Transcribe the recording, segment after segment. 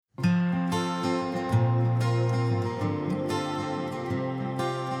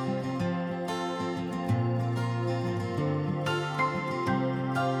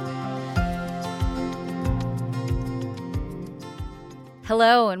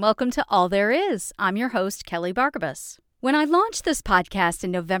Hello, and welcome to All There Is. I'm your host, Kelly Bargabos. When I launched this podcast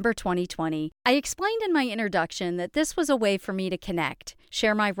in November 2020, I explained in my introduction that this was a way for me to connect,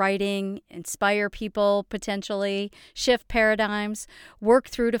 share my writing, inspire people potentially, shift paradigms, work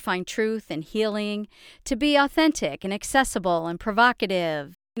through to find truth and healing, to be authentic and accessible and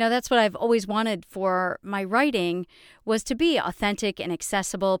provocative. That's what I've always wanted for my writing, was to be authentic and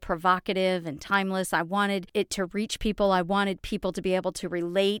accessible, provocative and timeless. I wanted it to reach people. I wanted people to be able to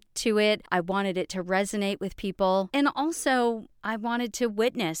relate to it. I wanted it to resonate with people. And also, I wanted to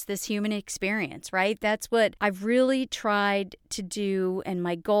witness this human experience, right? That's what I've really tried to do. And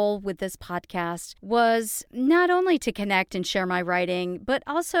my goal with this podcast was not only to connect and share my writing, but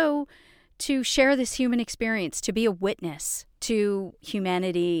also to share this human experience, to be a witness to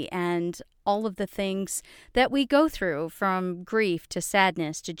humanity and all of the things that we go through, from grief to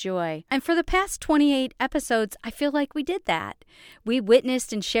sadness to joy. And for the past 28 episodes, I feel like we did that. We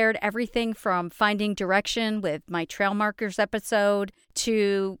witnessed and shared everything from finding direction with my trail markers episode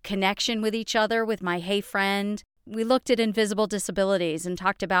to connection with each other with my Hey Friend. We looked at invisible disabilities and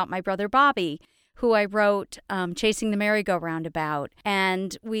talked about my brother Bobby, who I wrote Chasing the Merry-Go-Round about.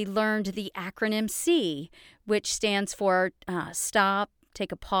 And we learned the acronym C, which stands for stop,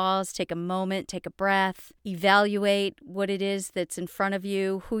 take a pause, take a moment, take a breath, evaluate what it is that's in front of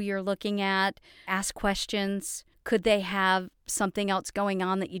you, who you're looking at, ask questions. Could they have something else going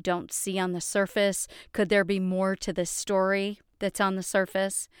on that you don't see on the surface? Could there be more to this story that's on the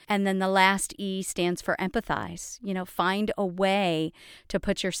surface? And then the last E stands for empathize. Find a way to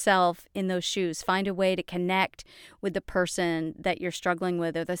put yourself in those shoes. Find a way to connect with the person that you're struggling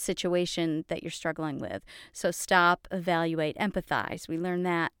with or the situation that you're struggling with. So stop, evaluate, empathize. We learned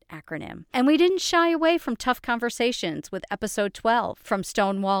that acronym. And we didn't shy away from tough conversations with episode 12, From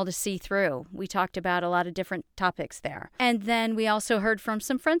Stonewall to See Through. We talked about a lot of different topics there. And then we also heard from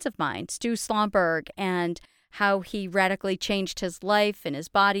some friends of mine, Stu Slomberg, and how he radically changed his life and his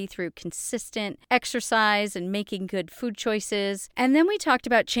body through consistent exercise and making good food choices. And then we talked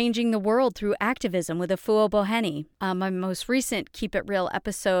about changing the world through activism with Afuo Boheni. My most recent Keep It Real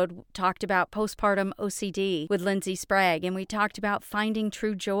episode talked about postpartum OCD with Lindsay Sprague, and we talked about finding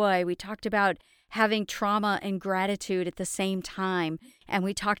true joy. We talked about having trauma and gratitude at the same time. And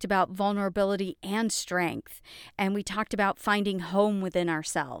we talked about vulnerability and strength. And we talked about finding home within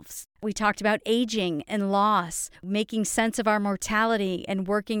ourselves. We talked about aging and loss, making sense of our mortality, and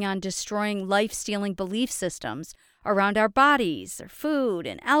working on destroying life-stealing belief systems around our bodies, our food,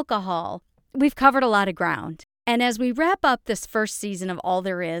 and alcohol. We've covered a lot of ground. And as we wrap up this first season of All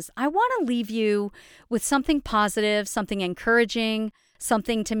There Is, I want to leave you with something positive, something encouraging,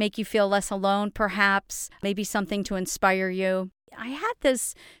 something to make you feel less alone, perhaps, maybe something to inspire you. I had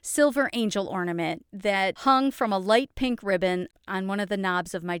this silver angel ornament that hung from a light pink ribbon on one of the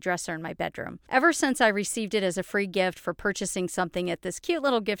knobs of my dresser in my bedroom. Ever since I received it as a free gift for purchasing something at this cute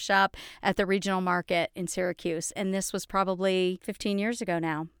little gift shop at the regional market in Syracuse. And this was probably 15 years ago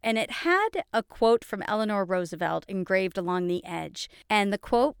now. And it had a quote from Eleanor Roosevelt engraved along the edge. And the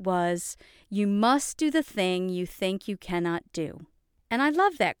quote was, "You must do the thing you think you cannot do." And I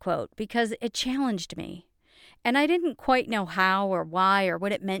love that quote because it challenged me. And I didn't quite know how or why or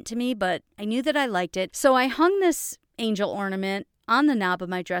what it meant to me, but I knew that I liked it. So I hung this angel ornament on the knob of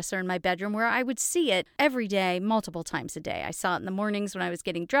my dresser in my bedroom where I would see it every day, multiple times a day. I saw it in the mornings when I was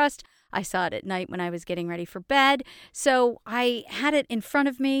getting dressed. I saw it at night when I was getting ready for bed. So I had it in front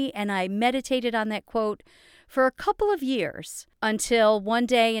of me and I meditated on that quote for a couple of years until one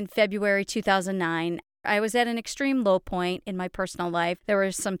day in February 2009, I was at an extreme low point in my personal life. There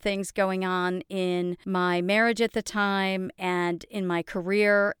were some things going on in my marriage at the time and in my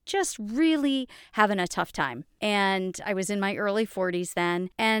career, just really having a tough time. And I was in my early 40s then.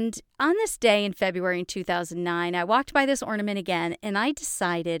 And on this day in February in 2009, I walked by this ornament again, and I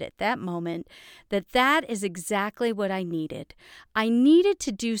decided at that moment that that is exactly what I needed. I needed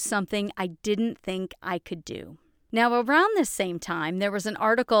to do something I didn't think I could do. Now, around this same time, there was an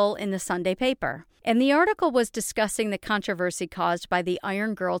article in the Sunday paper, and the article was discussing the controversy caused by the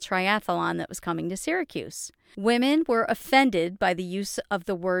Iron Girl Triathlon that was coming to Syracuse. Women were offended by the use of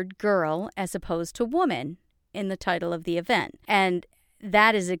the word girl as opposed to woman in the title of the event, and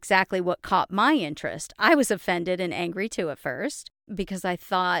that is exactly what caught my interest. I was offended and angry too at first because I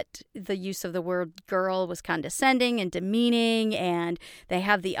thought the use of the word girl was condescending and demeaning, and they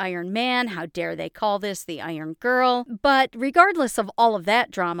have the Iron Man. How dare they call this the Iron Girl? But regardless of all of that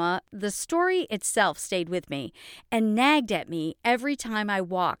drama, the story itself stayed with me and nagged at me every time I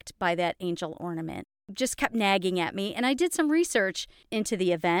walked by that angel ornament. Just kept nagging at me, and I did some research into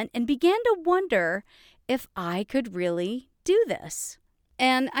the event and began to wonder if I could really do this.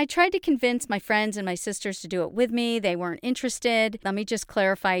 And I tried to convince my friends and my sisters to do it with me. They weren't interested. Let me just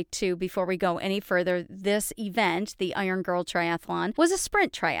clarify, too, before we go any further, this event, the Iron Girl Triathlon, was a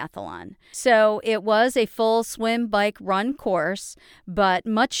sprint triathlon. So it was a full swim, bike, run course, but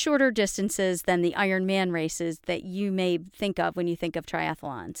much shorter distances than the Ironman races that you may think of when you think of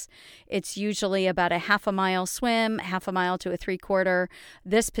triathlons. It's usually about a half a mile swim, half a mile to a 3/4.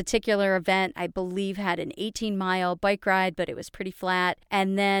 This particular event, I believe, had an 18-mile bike ride, but it was pretty flat.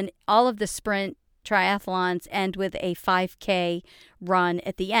 And then all of the sprint triathlons end with a 5K run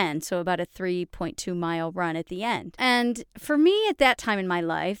at the end, so about a 3.2-mile run at the end. And for me at that time in my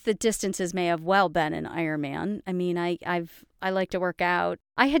life, the distances may have well been an Ironman. I mean, I like to work out.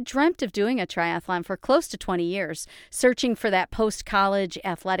 I had dreamt of doing a triathlon for close to 20 years, searching for that post-college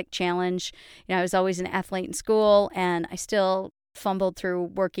athletic challenge. I was always an athlete in school, and I still fumbled through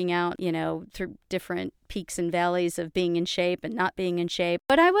working out, through different peaks and valleys of being in shape and not being in shape.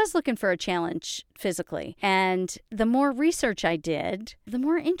 But I was looking for a challenge physically. And the more research I did, the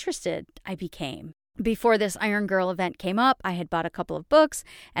more interested I became. Before this Iron Girl event came up, I had bought a couple of books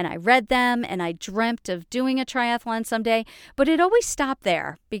and I read them and I dreamt of doing a triathlon someday, but it always stopped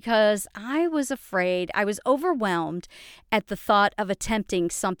there because I was afraid, I was overwhelmed at the thought of attempting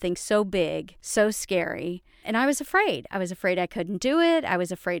something so big, so scary. And I was afraid. I was afraid I couldn't do it. I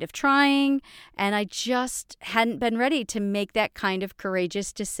was afraid of trying. And I just hadn't been ready to make that kind of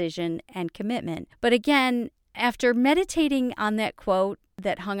courageous decision and commitment. But again, after meditating on that quote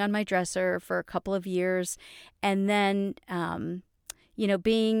that hung on my dresser for a couple of years, and then,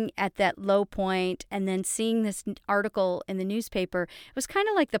 being at that low point and then seeing this article in the newspaper, it was kind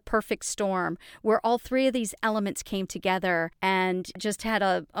of like the perfect storm where all three of these elements came together and just had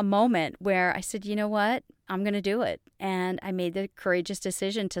a moment where I said, you know what? I'm going to do it. And I made the courageous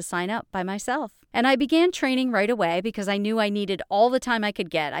decision to sign up by myself. And I began training right away because I knew I needed all the time I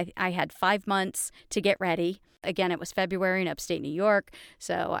could get. I had 5 months to get ready. Again, it was February in upstate New York,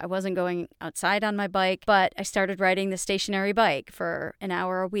 so I wasn't going outside on my bike, but I started riding the stationary bike for an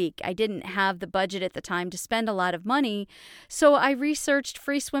hour a week. I didn't have the budget at the time to spend a lot of money, so I researched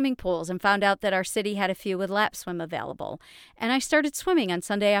free swimming pools and found out that our city had a few with lap swim available. And I started swimming on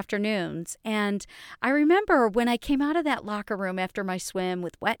Sunday afternoons. And I remember when I came out of that locker room after my swim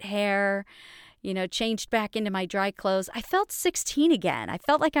with wet hair, changed back into my dry clothes, I felt 16 again. I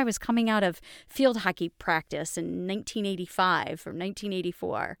felt like I was coming out of field hockey practice in 1985 or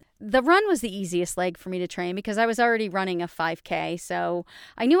 1984. The run was the easiest leg for me to train because I was already running a 5K, so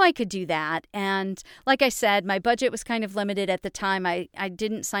I knew I could do that. And like I said, my budget was kind of limited at the time. I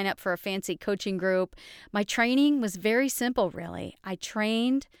didn't sign up for a fancy coaching group. My training was very simple, really. I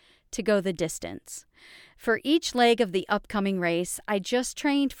trained to go the distance. For each leg of the upcoming race, I just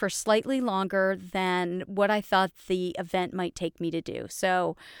trained for slightly longer than what I thought the event might take me to do.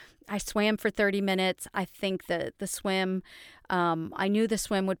 So I swam for 30 minutes. I think the swim, I knew the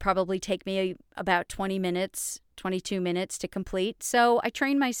swim would probably take me about 22 minutes to complete. So I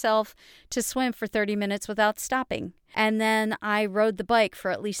trained myself to swim for 30 minutes without stopping. And then I rode the bike for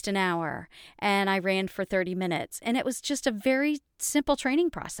at least an hour, and I ran for 30 minutes. And it was just a very simple training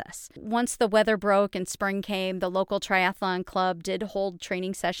process. Once the weather broke and spring came, the local triathlon club did hold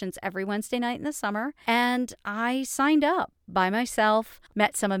training sessions every Wednesday night in the summer. And I signed up by myself,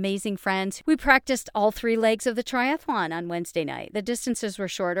 met some amazing friends. We practiced all 3 legs of the triathlon on Wednesday night. The distances were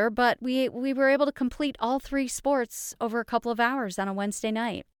shorter, but we were able to complete all 3 sports over a couple of hours on a Wednesday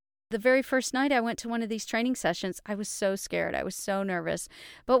night. The very first night I went to one of these training sessions, I was so scared. I was so nervous.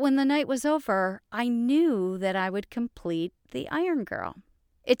 But when the night was over, I knew that I would complete the Iron Girl.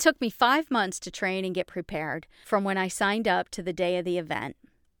 It took me 5 months to train and get prepared from when I signed up to the day of the event.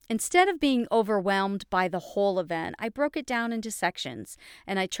 Instead of being overwhelmed by the whole event, I broke it down into sections,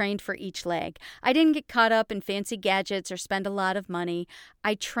 and I trained for each leg. I didn't get caught up in fancy gadgets or spend a lot of money.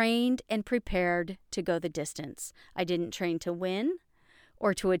 I trained and prepared to go the distance. I didn't train to win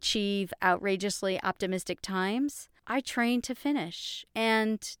or to achieve outrageously optimistic times. I trained to finish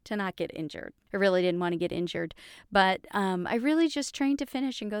and to not get injured. I really didn't want to get injured, but I really just trained to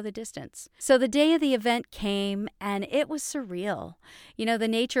finish and go the distance. So the day of the event came, and it was surreal. The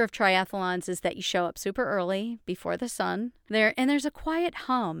nature of triathlons is that you show up super early, before the sun, and there's a quiet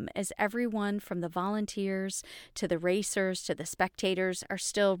hum as everyone from the volunteers to the racers to the spectators are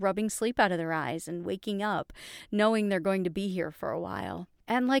still rubbing sleep out of their eyes and waking up, knowing they're going to be here for a while.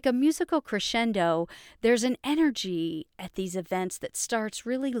 And like a musical crescendo, there's an energy at these events that starts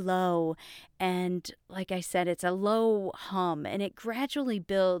really low. And like I said, it's a low hum, and it gradually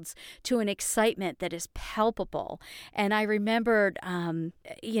builds to an excitement that is palpable. And I remembered,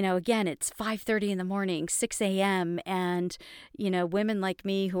 again, it's 5:30 in the morning, 6 a.m. And, women like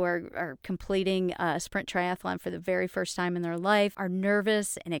me who are completing a sprint triathlon for the very first time in their life are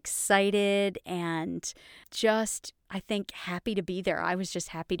nervous and excited and just, I think, happy to be there. I was just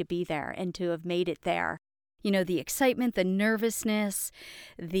happy to be there and to have made it there. The excitement, the nervousness,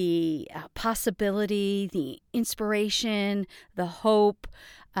 the possibility, the inspiration, the hope,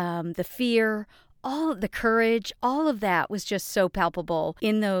 the fear, all the courage, all of that was just so palpable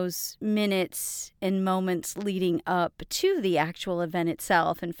in those minutes and moments leading up to the actual event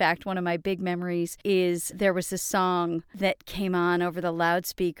itself. In fact, one of my big memories is there was a song that came on over the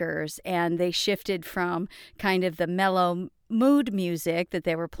loudspeakers, and they shifted from kind of the mellow mood music that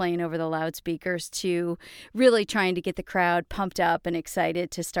they were playing over the loudspeakers to really trying to get the crowd pumped up and excited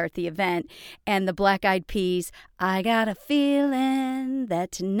to start the event. And the Black Eyed Peas, I got a feeling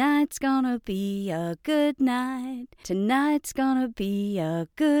that tonight's gonna be a good night. Tonight's gonna be a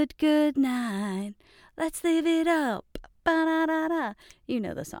good, good night. Let's live it up. Ba-da-da-da. You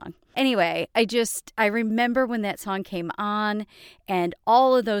know the song. Anyway, I remember when that song came on and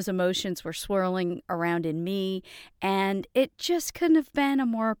all of those emotions were swirling around in me, and it just couldn't have been a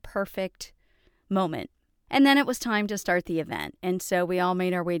more perfect moment. And then it was time to start the event. And so we all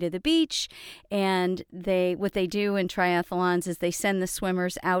made our way to the beach, and what they do in triathlons is they send the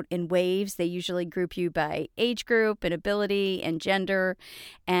swimmers out in waves. They usually group you by age group and ability and gender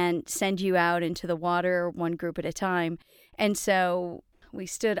and send you out into the water one group at a time. And so we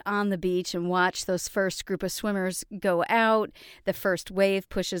stood on the beach and watched those first group of swimmers go out. The first wave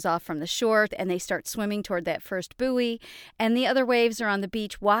pushes off from the shore, and they start swimming toward that first buoy. And the other waves are on the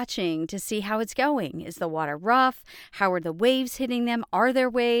beach watching to see how it's going. Is the water rough? How are the waves hitting them? Are there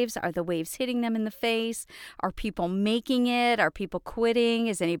waves? Are the waves hitting them in the face? Are people making it? Are people quitting?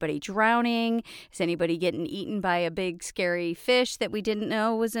 Is anybody drowning? Is anybody getting eaten by a big, scary fish that we didn't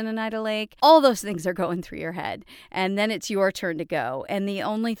know was in Oneida Lake? All those things are going through your head. And then it's your turn to go. And the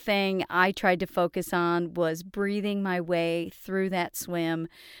only thing I tried to focus on was breathing my way through that swim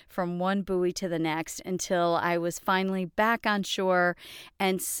from one buoy to the next until I was finally back on shore,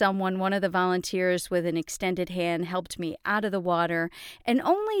 and one of the volunteers with an extended hand helped me out of the water. And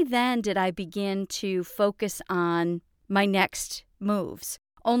only then did I begin to focus on my next moves.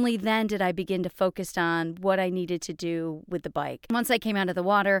 Only then did I begin to focus on what I needed to do with the bike. Once I came out of the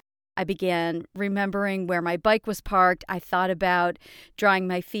water, I began remembering where my bike was parked. I thought about drying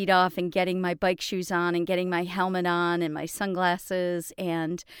my feet off and getting my bike shoes on and getting my helmet on and my sunglasses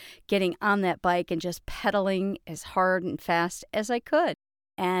and getting on that bike and just pedaling as hard and fast as I could.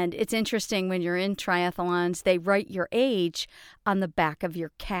 And it's interesting, when you're in triathlons, they write your age on the back of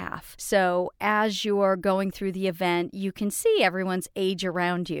your calf. So as you're going through the event, you can see everyone's age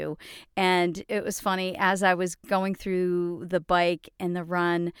around you. And it was funny, as I was going through the bike and the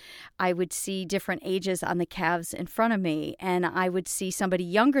run, I would see different ages on the calves in front of me. And I would see somebody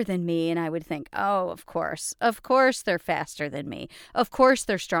younger than me, and I would think, oh, of course they're faster than me. Of course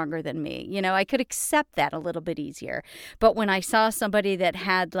they're stronger than me. I could accept that a little bit easier. But when I saw somebody that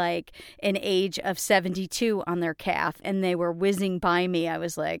had like an age of 72 on their calf and they were whizzing by me, I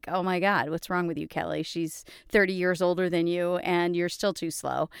was like, oh my God, what's wrong with you, Kelly? She's 30 years older than you and you're still too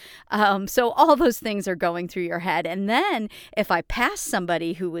slow. So all those things are going through your head. And then if I passed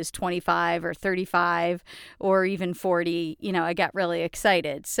somebody who was 25 or 35 or even 40, I got really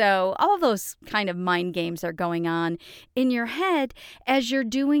excited. So all those kind of mind games are going on in your head as you're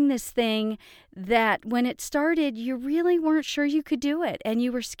doing this thing that when it started, you really weren't sure you could do it, and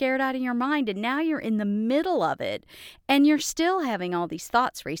you were scared out of your mind, and now you're in the middle of it, and you're still having all these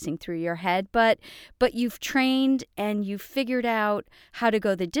thoughts racing through your head, but you've trained and you've figured out how to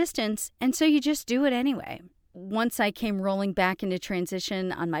go the distance, and so you just do it anyway. Once I came rolling back into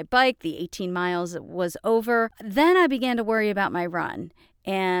transition on my bike, the 18 miles was over, then I began to worry about my run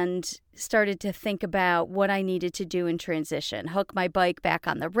and started to think about what I needed to do in transition. Hook my bike back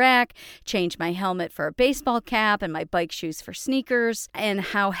on the rack, change my helmet for a baseball cap and my bike shoes for sneakers, and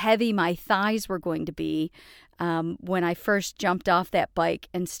how heavy my thighs were going to be when I first jumped off that bike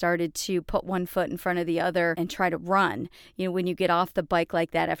and started to put one foot in front of the other and try to run. When you get off the bike like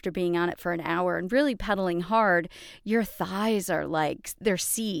that after being on it for an hour and really pedaling hard, your thighs are like, they're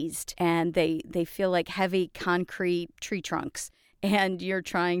seized and they feel like heavy concrete tree trunks. and you're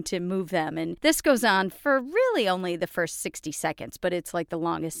trying to move them. And this goes on for really only the first 60 seconds, but it's like the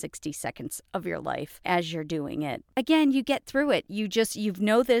longest 60 seconds of your life as you're doing it. Again, you get through it. You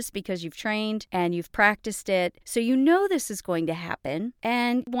know this because you've trained and you've practiced it. So you know this is going to happen.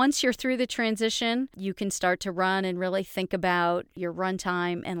 And once you're through the transition, you can start to run and really think about your run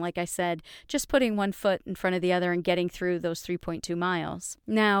time. And like I said, just putting one foot in front of the other and getting through those 3.2 miles.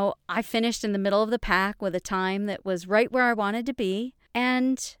 Now, I finished in the middle of the pack with a time that was right where I wanted to be.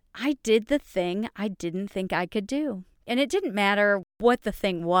 And I did the thing I didn't think I could do. And it didn't matter what the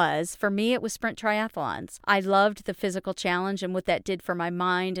thing was. For me, it was sprint triathlons. I loved the physical challenge and what that did for my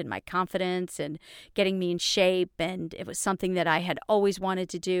mind and my confidence and getting me in shape. And it was something that I had always wanted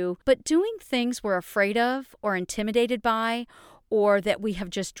to do. But doing things we're afraid of or intimidated by, or that we have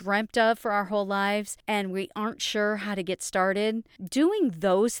just dreamt of for our whole lives and we aren't sure how to get started, doing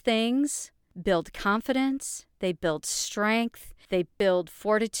those things build confidence, they build strength, they build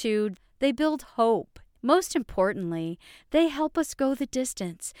fortitude, they build hope. Most importantly, they help us go the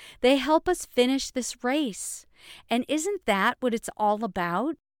distance. They help us finish this race. And isn't that what it's all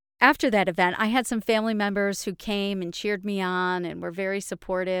about? After that event, I had some family members who came and cheered me on and were very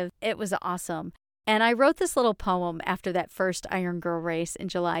supportive. It was awesome. And I wrote this little poem after that first Iron Girl race in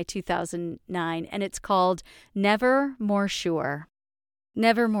July 2009, and it's called Never More Sure.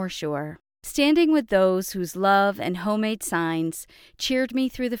 Never more sure. Standing with those whose love and homemade signs cheered me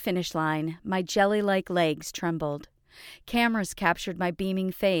through the finish line, my jelly-like legs trembled. Cameras captured my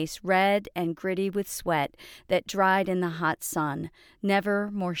beaming face, red and gritty with sweat that dried in the hot sun,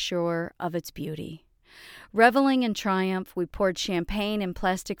 never more sure of its beauty. Reveling in triumph, we poured champagne in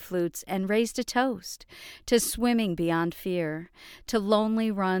plastic flutes and raised a toast to swimming beyond fear, to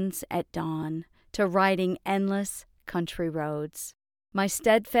lonely runs at dawn, to riding endless country roads. My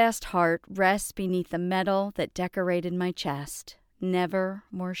steadfast heart rests beneath the medal that decorated my chest, never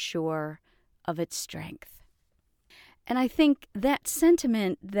more sure of its strength. And I think that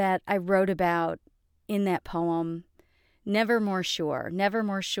sentiment that I wrote about in that poem, never more sure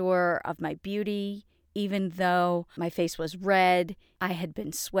of my beauty, even though my face was red, I had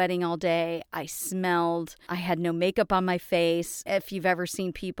been sweating all day, I smelled, I had no makeup on my face. If you've ever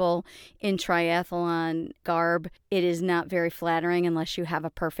seen people in triathlon garb, it is not very flattering unless you have a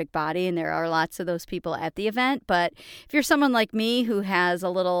perfect body, and there are lots of those people at the event. But if you're someone like me who has a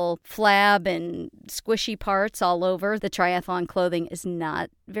little flab and squishy parts all over, the triathlon clothing is not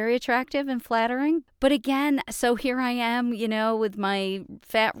very attractive and flattering. But again, so here I am, with my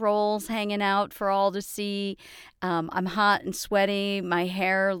fat rolls hanging out for all to see. I'm hot and sweaty. My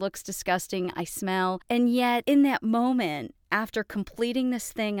hair looks disgusting. I smell. And yet in that moment, after completing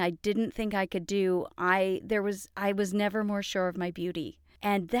this thing I didn't think I could do, I was never more sure of my beauty.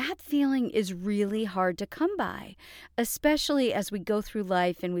 And that feeling is really hard to come by, especially as we go through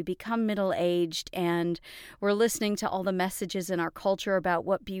life and we become middle-aged and we're listening to all the messages in our culture about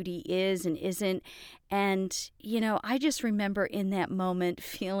what beauty is and isn't. And, I just remember in that moment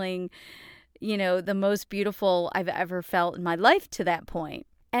feeling, the most beautiful I've ever felt in my life to that point.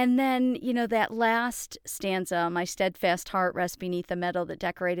 And then, that last stanza, my steadfast heart rests beneath the medal that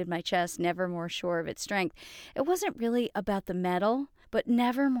decorated my chest, never more sure of its strength. It wasn't really about the medal, but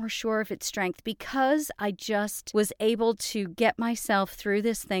never more sure of its strength, because I just was able to get myself through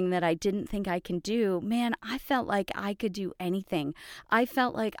this thing that I didn't think I can do. Man, I felt like I could do anything. I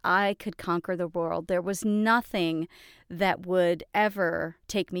felt like I could conquer the world. There was nothing that would ever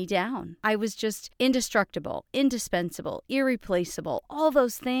take me down. I was just indestructible, indispensable, irreplaceable, all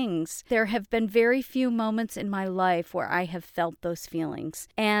those things. There have been very few moments in my life where I have felt those feelings.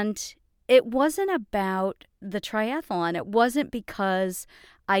 And it wasn't about the triathlon. It wasn't because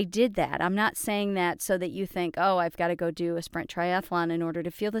I did that. I'm not saying that so that you think, oh, I've got to go do a sprint triathlon in order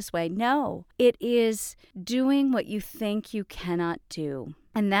to feel this way. No, it is doing what you think you cannot do.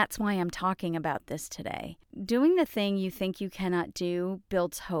 And that's why I'm talking about this today. Doing the thing you think you cannot do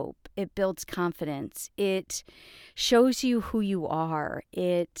builds hope. It builds confidence. It shows you who you are.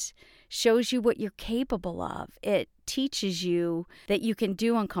 It shows you what you're capable of. It teaches you that you can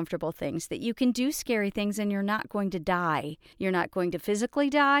do uncomfortable things, that you can do scary things, and you're not going to die. You're not going to physically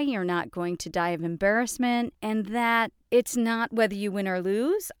die. You're not going to die of embarrassment. And that it's not whether you win or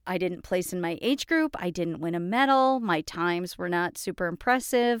lose. I didn't place in my age group. I didn't win a medal. My times were not super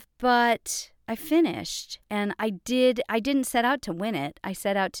impressive, but I finished, and I didn't set out to win it. I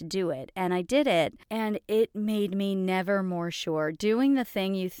set out to do it, and I did it, and it made me never more sure. Doing the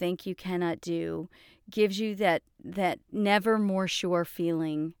thing you think you cannot do gives you that never more sure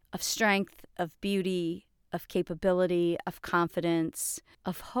feeling of strength, of beauty, of capability, of confidence,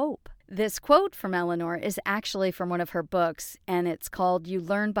 of hope. This quote from Eleanor is actually from one of her books, and it's called You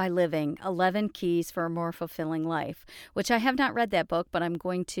Learn by Living, 11 Keys for a More Fulfilling Life, which I have not read that book, but I'm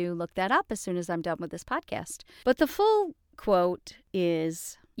going to look that up as soon as I'm done with this podcast. But the full quote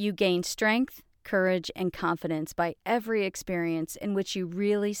is, you gain strength, courage, and confidence by every experience in which you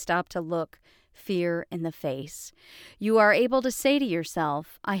really stop to look fear in the face. You are able to say to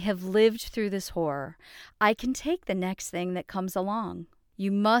yourself, I have lived through this horror. I can take the next thing that comes along.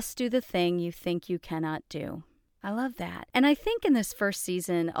 You must do the thing you think you cannot do. I love that. And I think in this first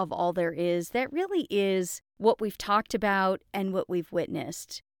season of All There Is, that really is what we've talked about and what we've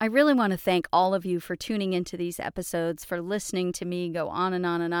witnessed. I really want to thank all of you for tuning into these episodes, for listening to me go on and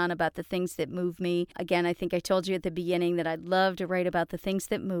on and on about the things that move me. Again, I think I told you at the beginning that I'd love to write about the things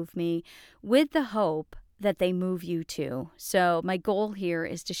that move me with the hope that they move you too. So my goal here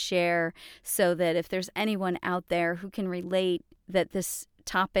is to share so that if there's anyone out there who can relate that this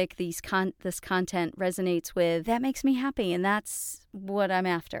topic, this content resonates with, that makes me happy. And that's what I'm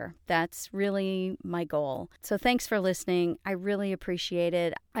after. That's really my goal. So thanks for listening. I really appreciate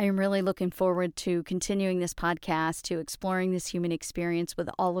it. I am really looking forward to continuing this podcast, to exploring this human experience with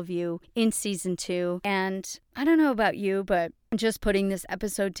all of you in season 2. And I don't know about you, but just putting this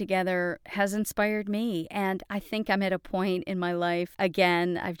episode together has inspired me. And I think I'm at a point in my life,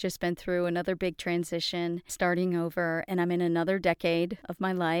 again, I've just been through another big transition, starting over, and I'm in another decade of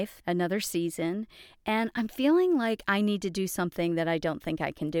my life, another season. And I'm feeling like I need to do something that I don't think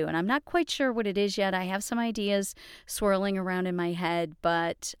I can do. And I'm not quite sure what it is yet. I have some ideas swirling around in my head,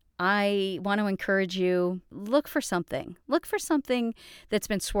 but I want to encourage you, look for something. Look for something that's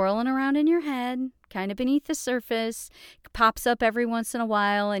been swirling around in your head, kind of beneath the surface, pops up every once in a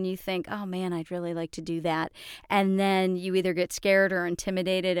while, and you think, oh man, I'd really like to do that. And then you either get scared or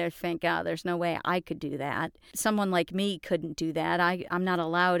intimidated or think, oh, there's no way I could do that. Someone like me couldn't do that. I'm not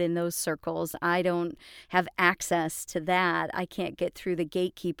allowed in those circles. I don't have access to that. I can't get through the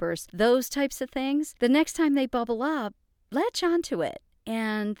gatekeepers. Those types of things. The next time they bubble up, latch onto it.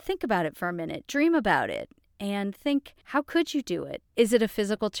 And think about it for a minute. Dream about it. And think, how could you do it? Is it a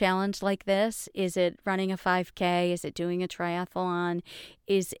physical challenge like this? Is it running a 5K? Is it doing a triathlon?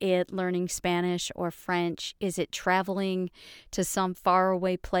 Is it learning Spanish or French? Is it traveling to some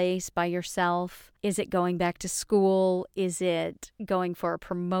faraway place by yourself? Is it going back to school? Is it going for a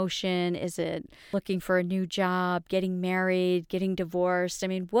promotion? Is it looking for a new job, getting married, getting divorced? I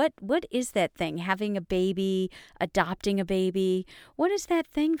mean, what is that thing? Having a baby, adopting a baby? What is that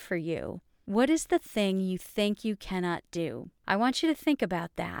thing for you? What is the thing you think you cannot do? I want you to think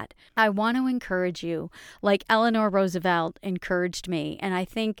about that. I want to encourage you, like Eleanor Roosevelt encouraged me. And I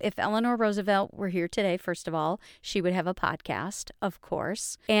think if Eleanor Roosevelt were here today, first of all, she would have a podcast, of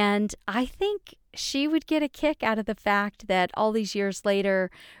course. And I think she would get a kick out of the fact that all these years later,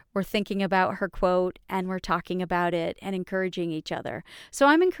 we're thinking about her quote and we're talking about it and encouraging each other. So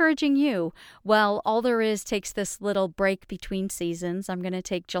I'm encouraging you. Well, All There Is takes this little break between seasons. I'm going to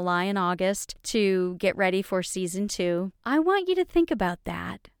take July and August to get ready for season 2. I want you to think about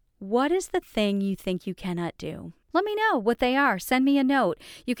that. What is the thing you think you cannot do? Let me know what they are. Send me a note.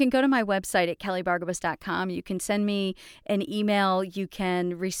 You can go to my website at kellybargabas.com. You can send me an email. You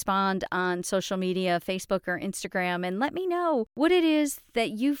can respond on social media, Facebook or Instagram, and let me know what it is that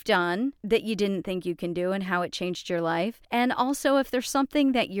you've done that you didn't think you can do and how it changed your life. And also if there's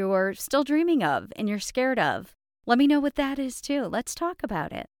something that you're still dreaming of and you're scared of. Let me know what that is too. Let's talk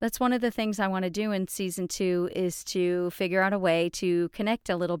about it. That's one of the things I want to do in season 2 is to figure out a way to connect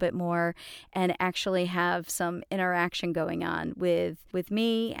a little bit more and actually have some interaction going on with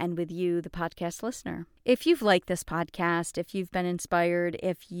me and with you, the podcast listener. If you've liked this podcast, if you've been inspired,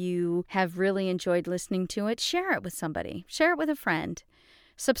 if you have really enjoyed listening to it, share it with somebody. Share it with a friend.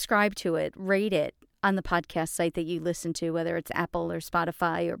 Subscribe to it. Rate it on the podcast site that you listen to, whether it's Apple or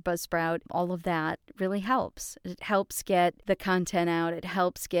Spotify or Buzzsprout. All of that really helps. It helps get the content out. It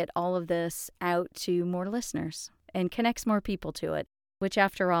helps get all of this out to more listeners and connects more people to it, which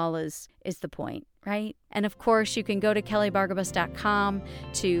after all is the point, right? And of course, you can go to kellybargabas.com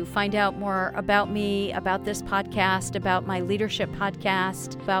to find out more about me, about this podcast, about my leadership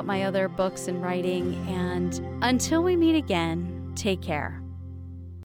podcast, about my other books and writing. And until we meet again, take care.